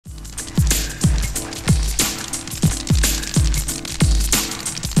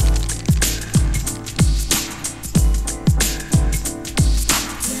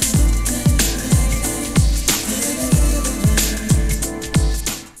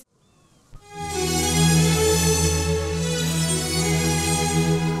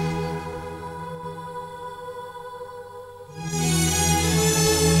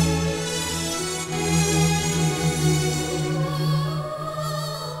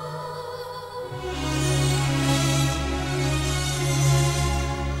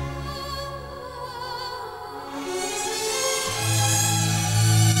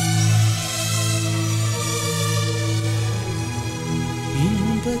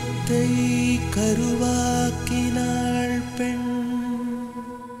இன்பத்தை கருவாக்கினாள் பெண்,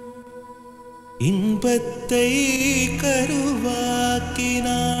 இன்பத்தை கருவாக்கினாள்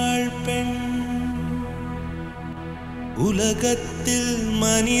பெண். உலகத்தில்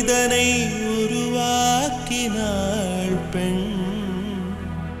மனிதனை உருவாக்கினாள் பெண்,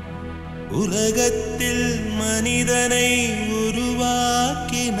 உலகத்தில் மனிதனை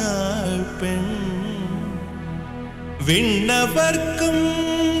உருவாக்கினாள் பெண். விண்ணவர்க்கும்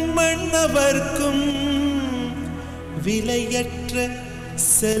மன்னவர்க்கும் விலையற்ற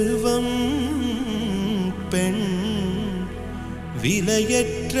செல்வம் பெண்,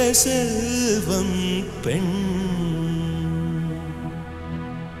 விலையற்ற செல்வம் பெண்.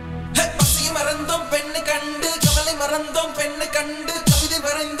 மறந்தோம் பெண்ணு கண்டு, கவலை மறந்தோம் பெண்ணு கண்டு, கவிதை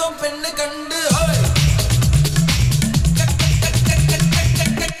வரைந்தோம் பெண்ணு கண்டு.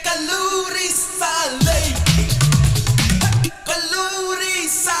 கல்லூரி சாலை, கல்லூரி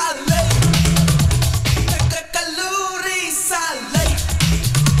சாலை, கல்லூரி சாலை,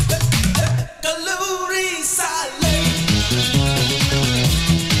 கல்லூரி சாலை.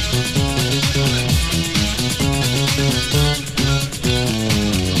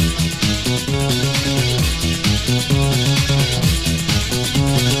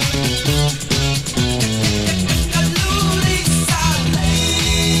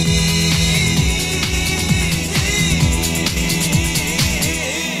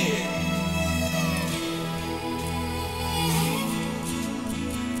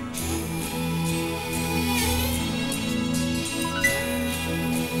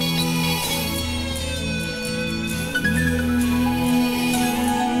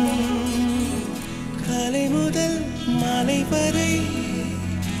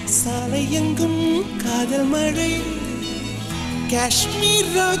 சாலையெங்கும் காதல் மழை, காஷ்மீர்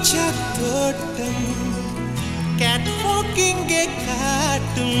ரோஜா தோட்டம், கேட் வாக்கிங்கே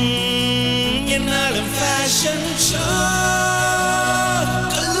காட்டும் என்னாலும் ஃபேஷன் ஷோ.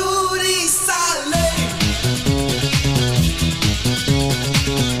 கல்லூரி சாலை,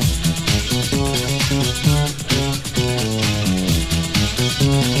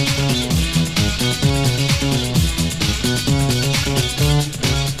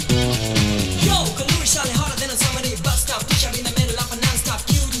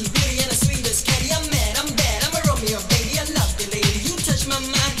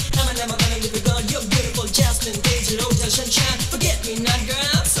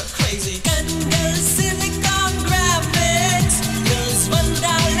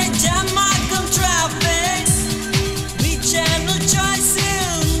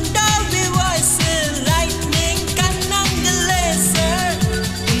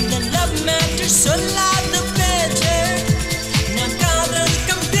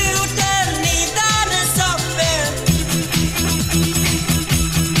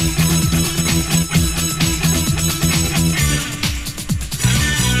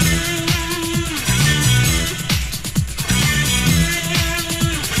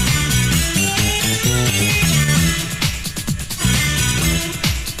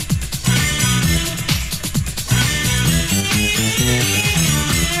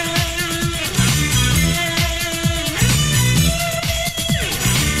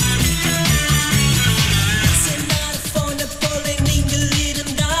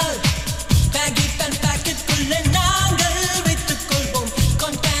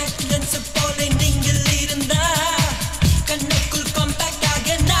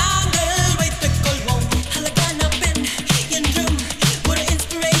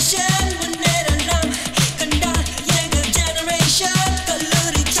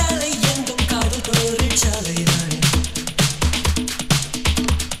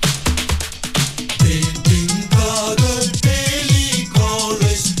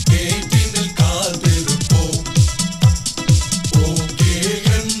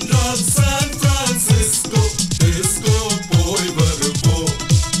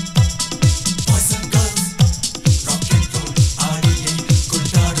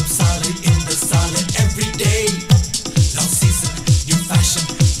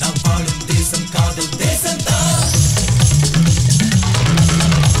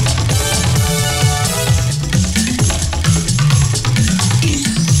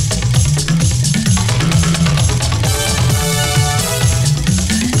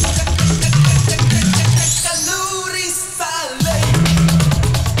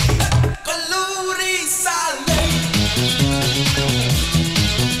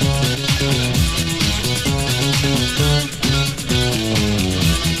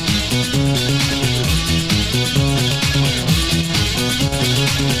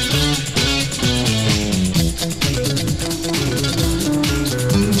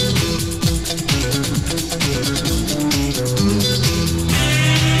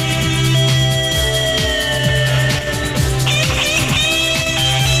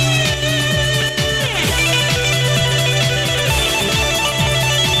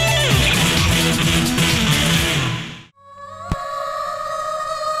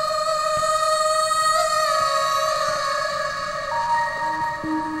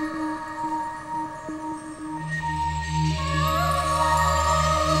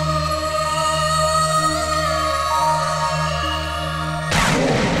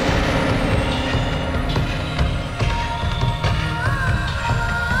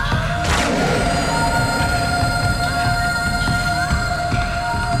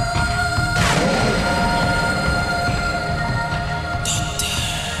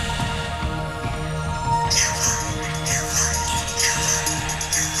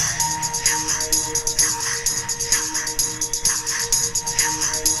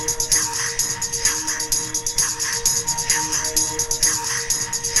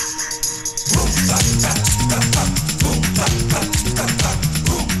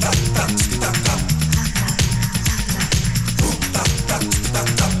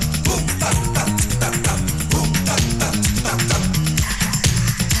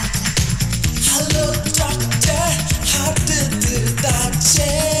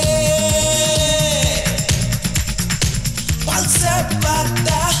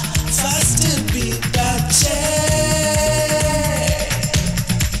 பார்த்தா ஃபர்ஸ்ட் பீட் ஆச்சே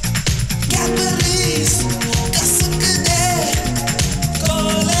கேபரிஸ் கசக்குதே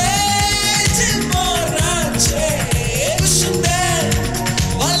காலேஜ் போறாச்சே குஷன் பேல்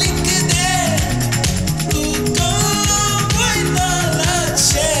வலிக்குதே தூக்கம்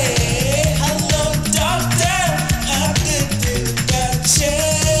போய்தாலாச்சே ஹலோ டாக்டர் ஹார்ட் அட்டாக் ஆச்சே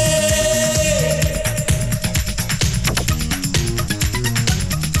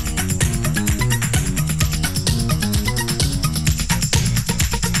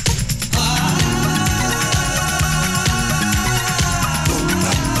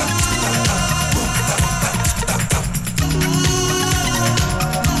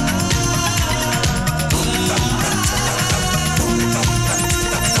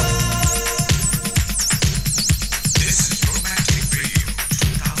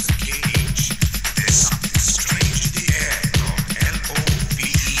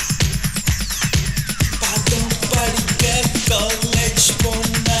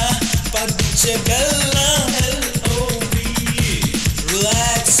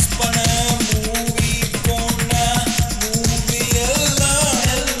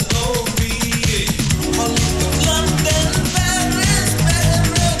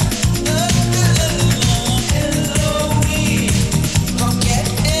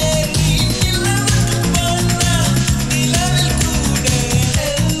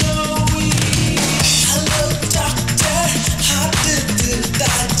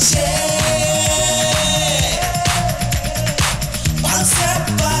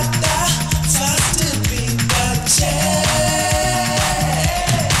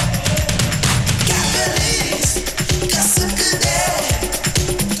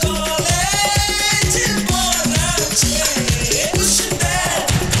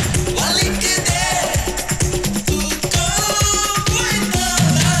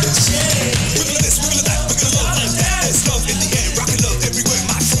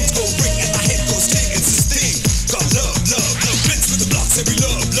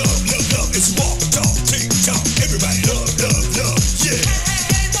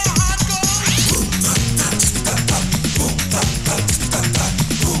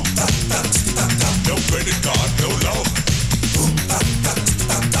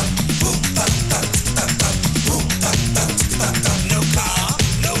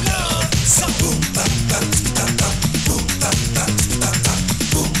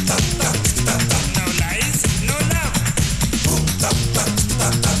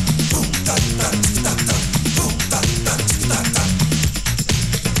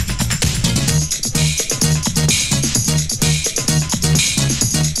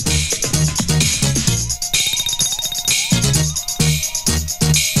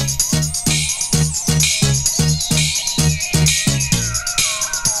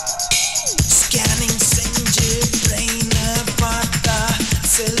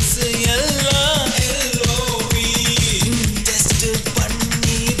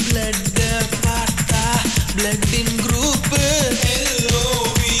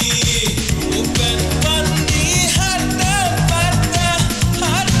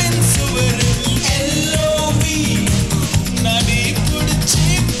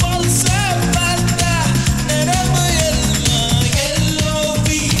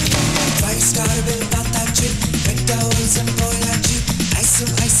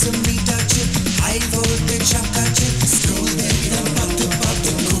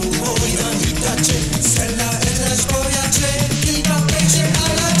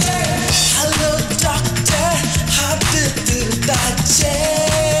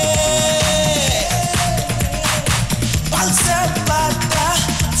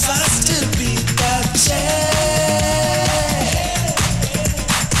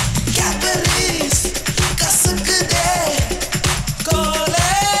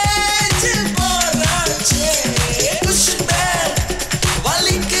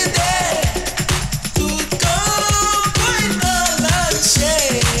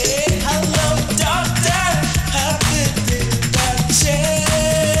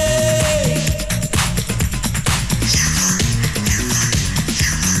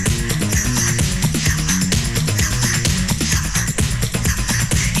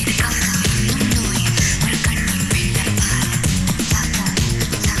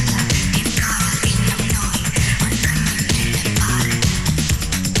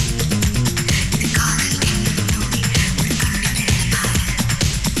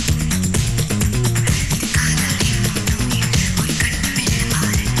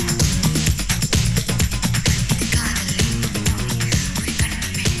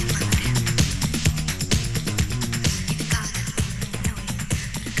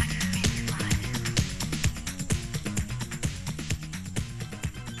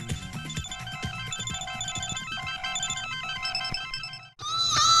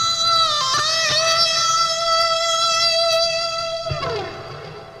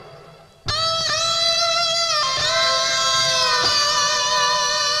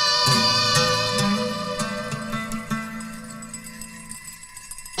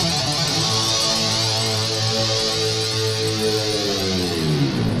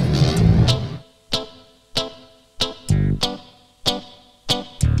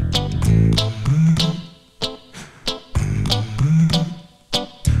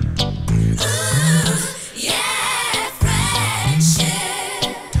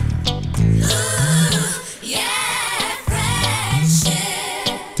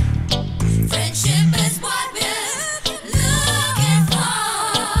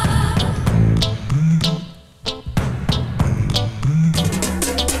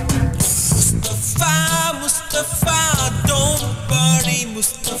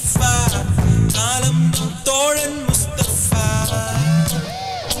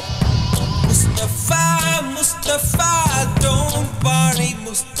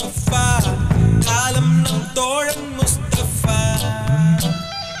Mustafa காலம் நம் தோழன் Mustafa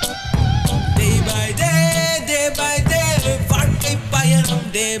Day by day வாழ்க்கை பயணம்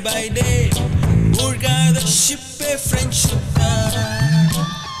day by day மூழ்காத ஷிப்பே friendship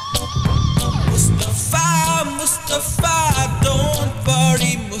Mustafa don't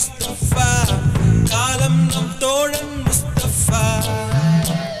worry Mustafa காலம் நம் தோழன் Mustafa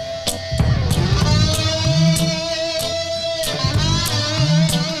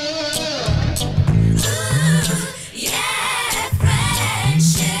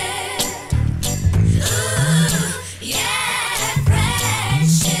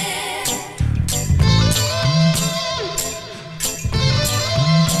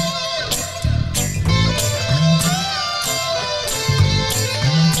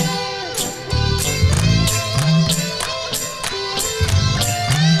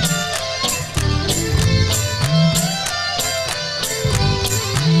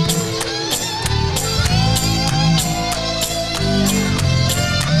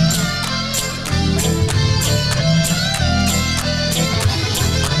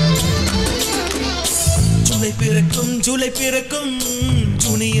ஜூலை பிறக்கும்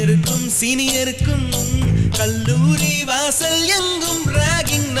ஜூனியருக்கும் சீனியருக்கும் கல்லூரி வாசல் எங்கும்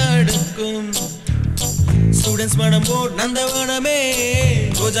ராகிங் நடக்கும் ஸ்டூடண்ட்ஸ் மனம் போர் நந்தவனமே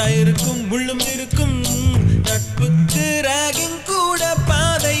ரோஜா இருக்கும் முள்ளும் இருக்கும் நட்புக்கு ராகிங் கூட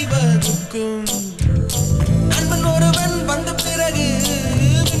பாதை வகுக்கும் நண்பன் ஒருவன் வந்த பிறகு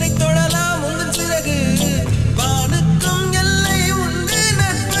வினை தொடலாம் உந்தன் சிறகு வானுக்கும் எல்லை உண்டு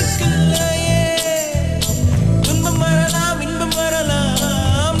நட்புக்குள்ளையே இன்பம் வரலாம்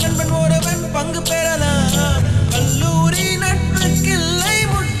நண்பன் ஒருவன் பங்கு பெறலாம் கல்லூரி நட்புக்கில்லை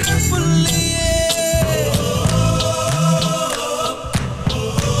முற்றுப்புள்ளியே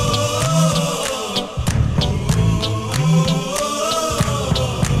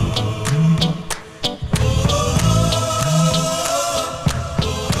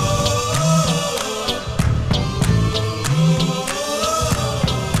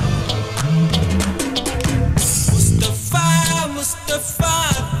Mustafa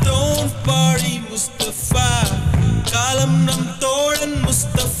don't worry Mustafa காலம் நம் தோழன்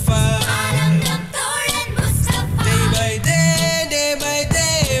Mustafa day by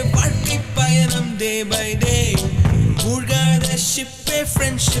day வாழ்க்கை பயணம் day by day மூழ்காத ஷிப்பே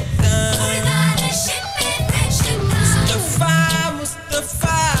friendship தான்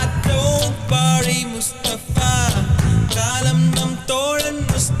Mustafa don't worry Mustafa காலம் நம் தோழன்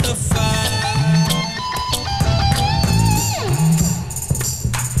Mustafa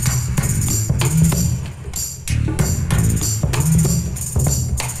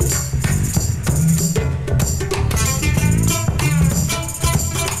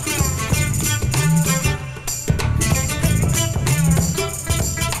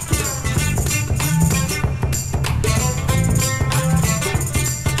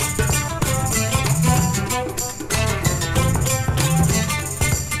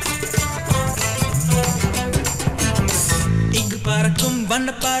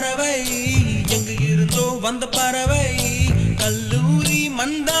வண்ண பறவை எங்கு இருந்தோ வந்த பறவை கல்லூரி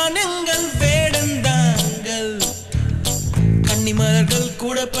மந்தான் எங்கள் வேடந்தாங்கள் கன்னிமலர்கள்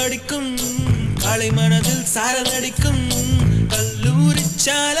கூட படிக்கும் காலை மனதில் சாரல் அடிக்கும் கல்லூரி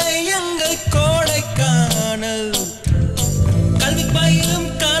சாலை எங்கள் கோடைக்கானல் கல்வி பயிலும்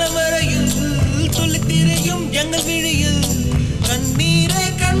காலம் வரையில் துள்ளி திரியும் எங்கள் விழியில் கண்ணீரை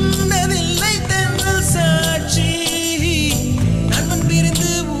கண்டதில்லை தென்றல் சாட்சி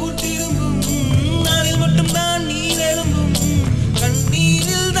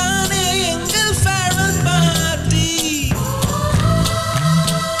கண்ணீரில் தானே எங்கள் farewell party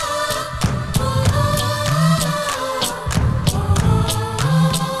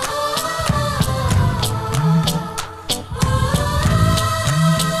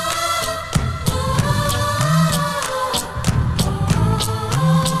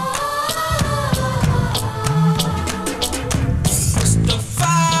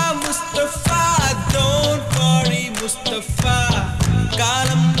Mustafa don't worry Mustafa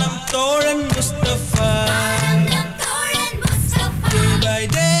காலம் நம் தோழன் Mustafa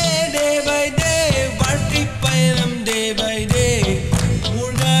day by day வாழ்க்கை பயணம் day by day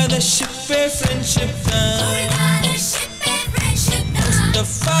மூழ்காத ஷிப்பே friendship தான்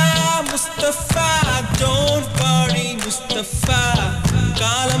Mustafa don't worry Mustafa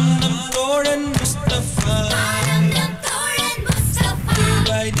காலம் நம் தோழன் Mustafa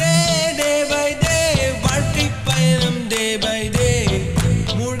day by day வாழ்க்கை பயணம் day by day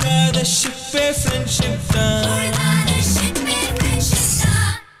மூழ்காத ஷிப்பே friendship தான்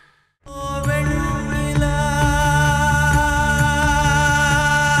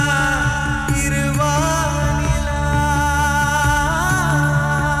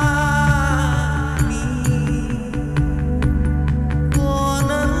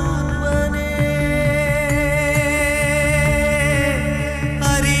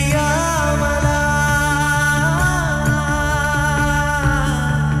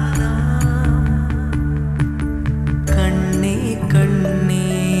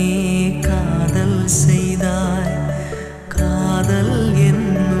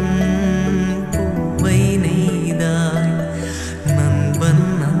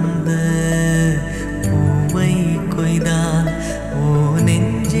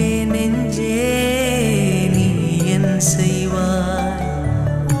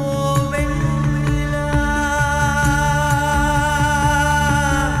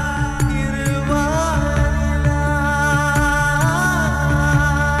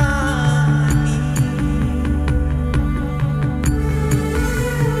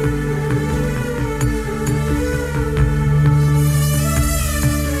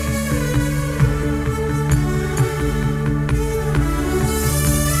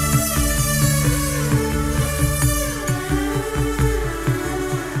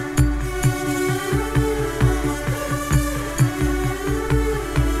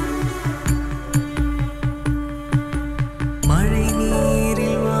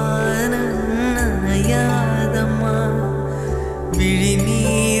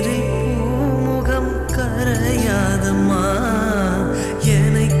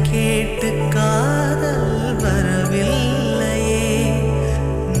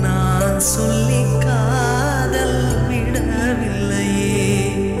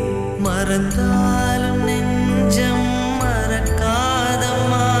மறந்தாலும் நெஞ்சம்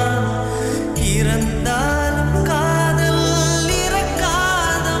மறக்காதம்மா இறந்தாலும் காதல்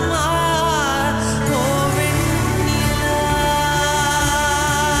இறக்காதம்மா ஓ வெண்ணிலா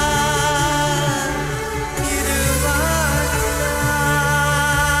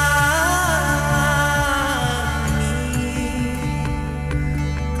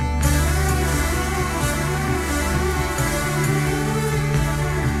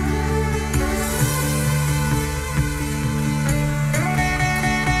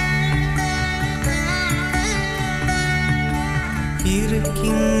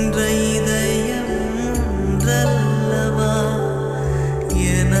இருக்கின்ற இதயம் ஒன்றல்லவா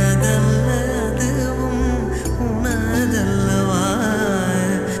எனதல்ல அதுவும் உனதல்லவா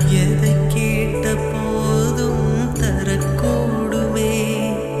எதை கேட்ட போதும் தரக்கூடுமே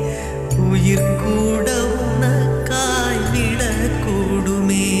உயிர் கூட உனக்காய்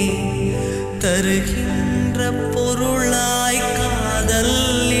விடக்கூடுமே தருகின்ற பொருளாய் காதல்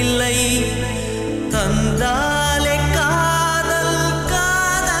இல்லை தந்தாலே காதல்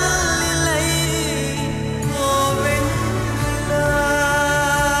காதல் இல்லை ஓ வெண்ணிலா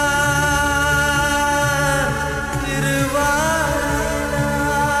திருவாரூரா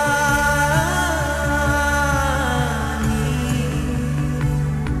நீ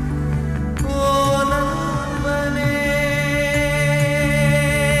ஓ நண்பனே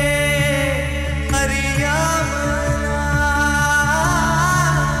அறியாமலா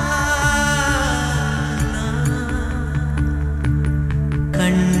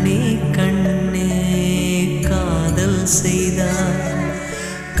கண்ணே கண்ணே காதல் செய்தார்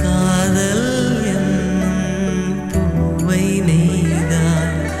காதல் என்னும் பூவை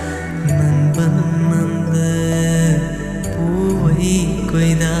நெய்தார் நண்பன் அந்த பூவை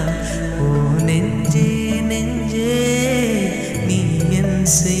கொய்தார் ஓ நெஞ்சே நெஞ்சே நீ என்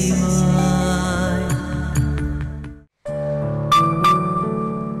செய்வாய்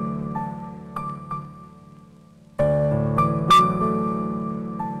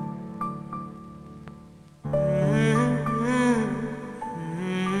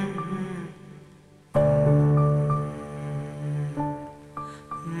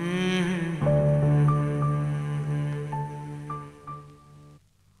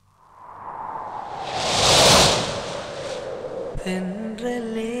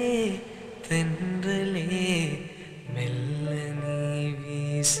தென்றலே தென்றலே மெல்ல நீ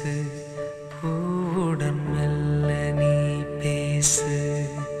வீசு பூவுடன் மெல்ல நீ பேசு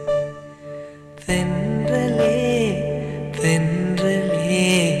தென்றலே தென்றலே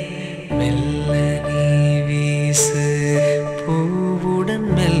மெல்ல நீ வீசு பூவுடன்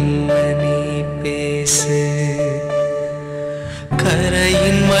மெல்ல நீ பேசு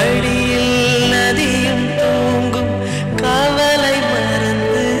கரையின் மடியில் நதியும் தூங்கும் கவலை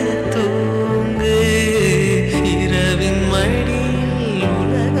மறந்து தூங்கு இரவின் மடியில்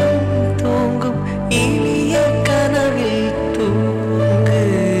உலகம் தூங்கும் இனிய கனவில் தூங்கு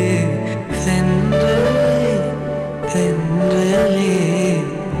தென்றலே தென்றலே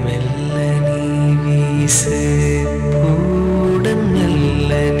மெல்ல நீ வீசு பூவுடன் மெல்ல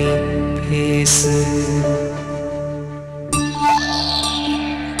நீ பேசு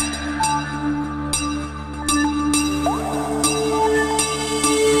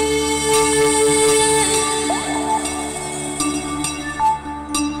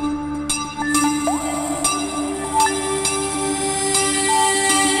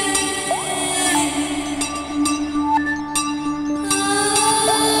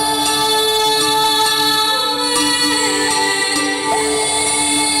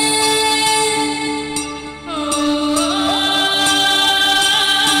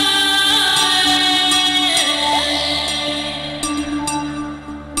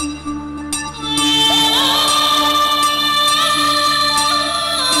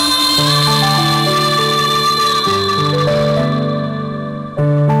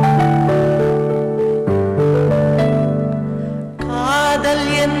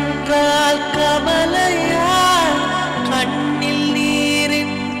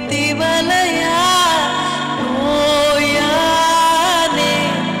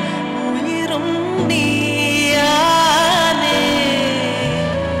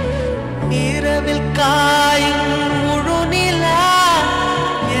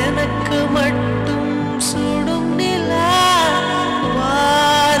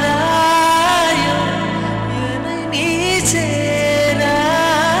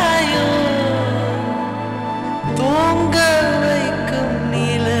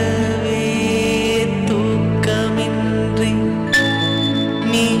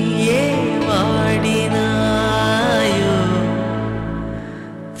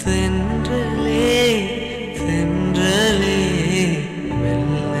தென்றலே தென்றலே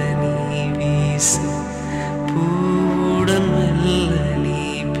மெல்ல நீ வீசு பூவுடன் மெல்ல நீ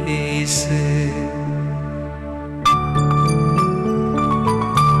பேசு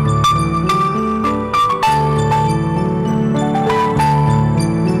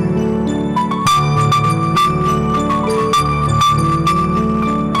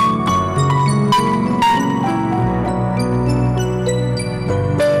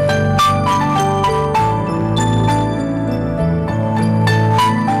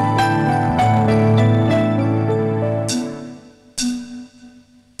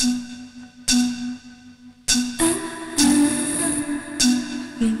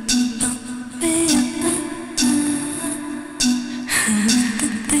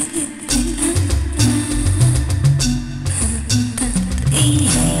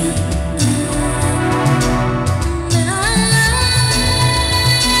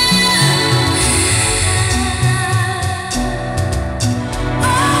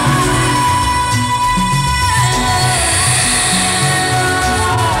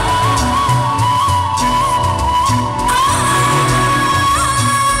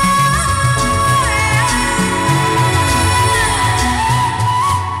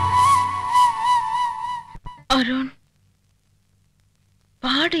அருண்,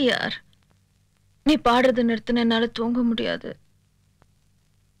 பாடு யார்? நீ பாடுறது நிறுத்தின என்னால தூங்க முடியாது.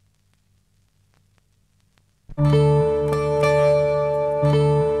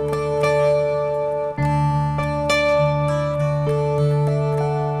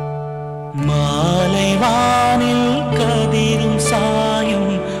 மாலை வானில் கதிரும்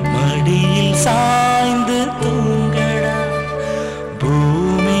சாயும் மடியில் சாய்ந்து தூங்கடா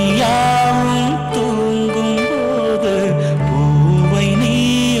பூமியாவும் தூங்கும் போது பூவை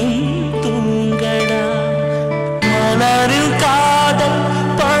நீயும் தூங்கடா மலரில் காதல்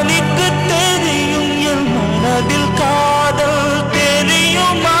பனிக்கு தெரியும் என் மனதில் காதல்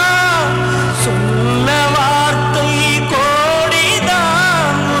தெரியுமா சொல்ல வார்த்தை கோடிதான்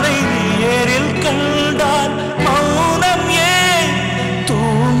உனை நேரில் கண்டால் மௌனம் ஏன்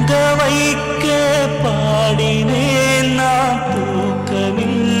தூங்க வைக்க பாடினேன் நான்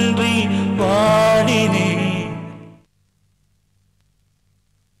தூக்கமின்றி பாடினேன்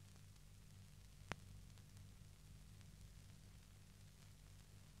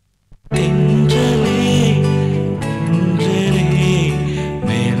தென்றலே தென்றலே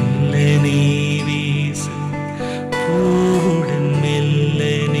மெல்ல நீ வீசு பூவுடன் மெல்ல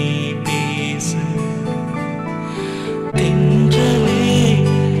நீ பேசு தென்றலே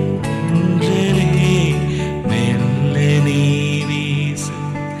தென்றலே மெல்ல நீ வீசு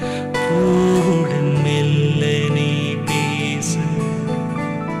பூவுடன் மெல்ல நீ பேசு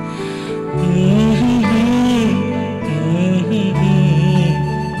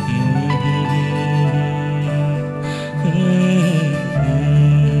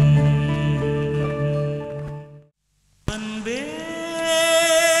அன்பே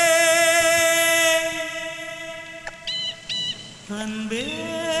அன்பே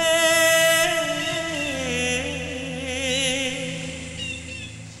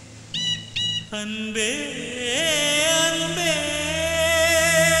அன்பே அன்பே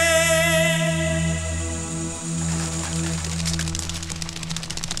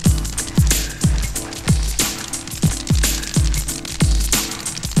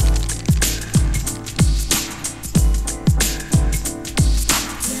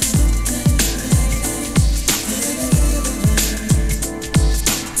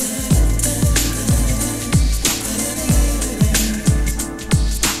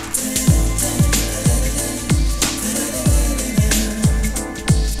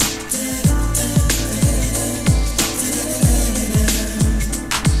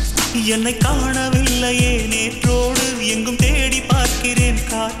என்னை காணவில்லையே நேற்றோடு எங்கும் தேடி பார்க்கிறேன்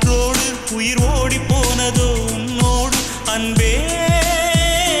காற்றோடு உயிர் ஓடி போனதோ உன்னோடு அன்பே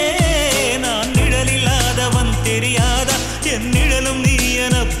நான் நிழலில்லாதவன் தெரியாதா என் நிழலும் நீ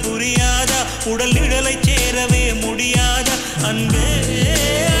என புரியாதா உடல் நிழலை சேரவே முடியாதா அன்பே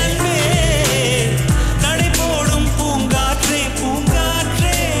அன்பே நடை போடும் பூங்காற்றே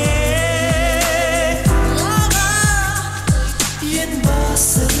பூங்காற்றே என்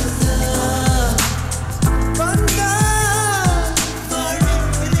வாசல்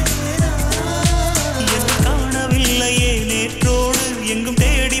என்னை காணவில்லையே நேற்று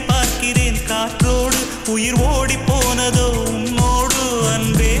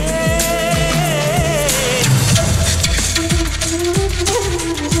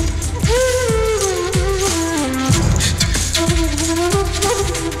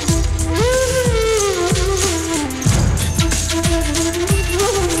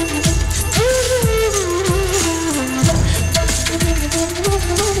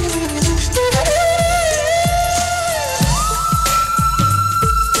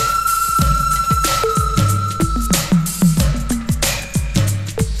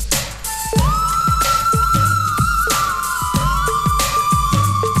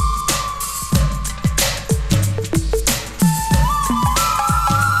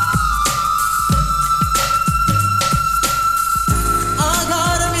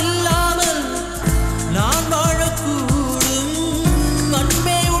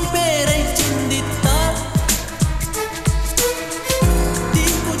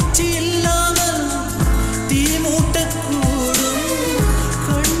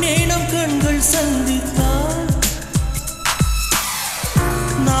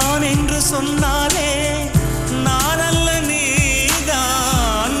சொன்னாலே நான் அல்ல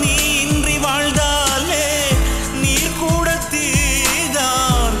நீதான், நீ இன்றி வாழ்ந்தாலே நீர் கூட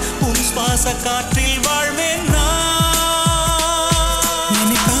தீதான், உன் சுவாச காற்றில் வாழ்வேன்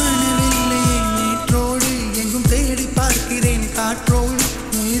என்னை காணவில்லையே நேற்றோடு, எங்கும் தேடி பார்க்கிறேன் காற்றோடு,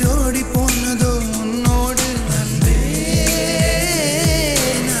 உயிரோடி போனதோ உன்னோடு. அன்பே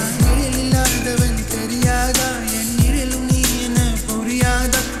நான் நிழல் இல்லாதவன் தெரியாதா, என் நிழலும் நீ என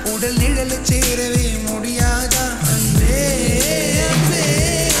புரியாதா, உடல் நிழலை சேரவே முடியாதா. அன்பே அன்பே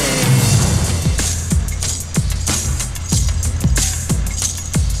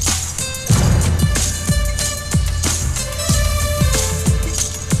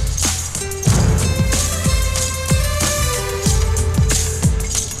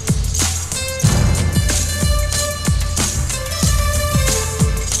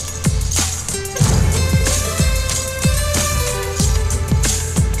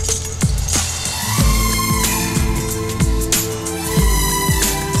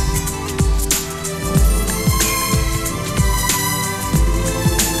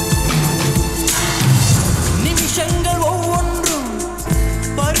நிமிஷங்கள் ஒவ்வொன்றும்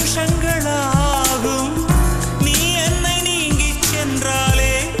வருஷங்களாகும், நீ என்னை நீங்கிச்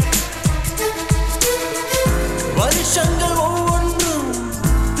சென்றாலே. வருஷங்கள் ஒவ்வொன்றும்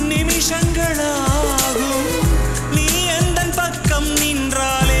நிமிஷங்களாகும், நீ எந்தன் பக்கம்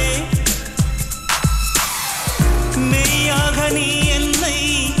நின்றாலே. மெய்யாக நீ என்னை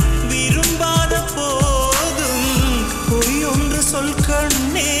விரும்பாத போதும் பொய் ஒன்று சொல்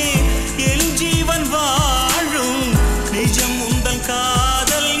கண்ணே, என் ஜீவன் வாழும் நிஜம் உந்தன்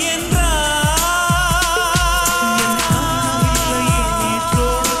காதல்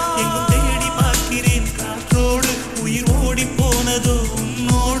நேற்றோடு எங்கும் தேடி பார்க்கிறேன் காற்றோடு, உயிர் ஓடி போனதோ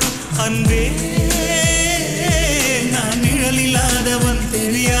உன்னோடு. அன்பே நான் நிழல் இல்லாதவன்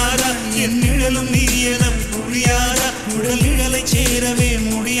தெரியாதா, என் நிழலும் நீ என புரியாதா, உடல் நிழலை சேரவே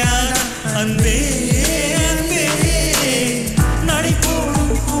முடியாதா. அன்பே அன்பே நடை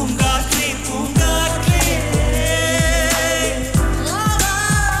போடும் பூங்காற்றே பூங்காற்றே,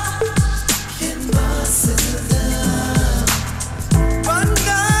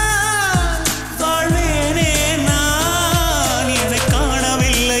 வாழ்வேனே நான். என்னை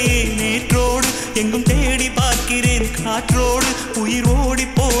காணவில்லையே நேற்றோடு, எங்கும் தேடி பார்க்கிறேன் காற்றோடு, உயிர் ஓடி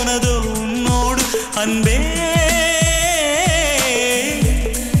போனதோ உன்னோடு. அன்பே